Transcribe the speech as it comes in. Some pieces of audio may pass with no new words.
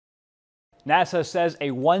NASA says a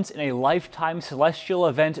once-in-a-lifetime celestial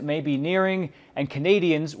event may be nearing, and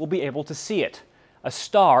Canadians will be able to see it. A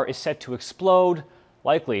star is set to explode,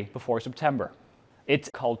 likely before September. It's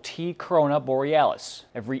called T Corona Borealis.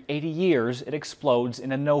 Every 80 years, it explodes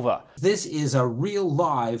in a nova. This is a real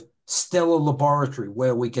live stellar laboratory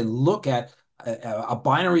where we can look at a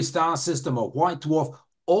binary star system, a white dwarf,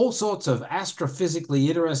 all sorts of astrophysically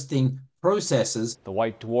interesting processes. The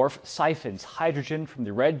white dwarf siphons hydrogen from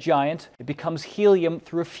the red giant. It becomes helium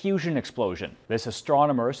through a fusion explosion. This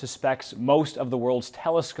astronomer suspects most of the world's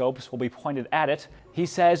telescopes will be pointed at it. He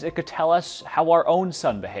says it could tell us how our own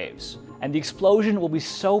sun behaves. And the explosion will be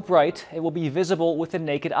so bright it will be visible with the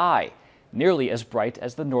naked eye, nearly as bright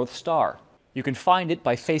as the North Star. You can find it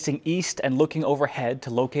by facing east and looking overhead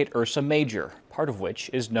to locate Ursa Major, part of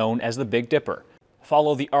which is known as the Big Dipper.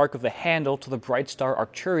 Follow the arc of the handle to the bright star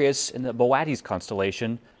Arcturus in the Borealis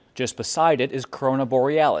constellation. Just beside it is Corona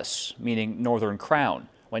Borealis, meaning Northern Crown.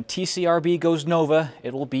 When TCRB goes nova,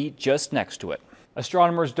 it will be just next to it.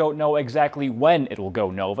 Astronomers don't know exactly when it will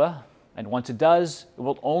go nova, and once it does, it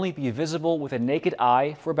will only be visible with a naked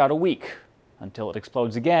eye for about a week, until it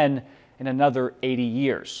explodes again in another 80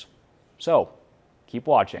 years. So, keep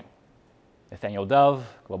watching. Nathaniel Dove,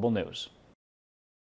 Global News.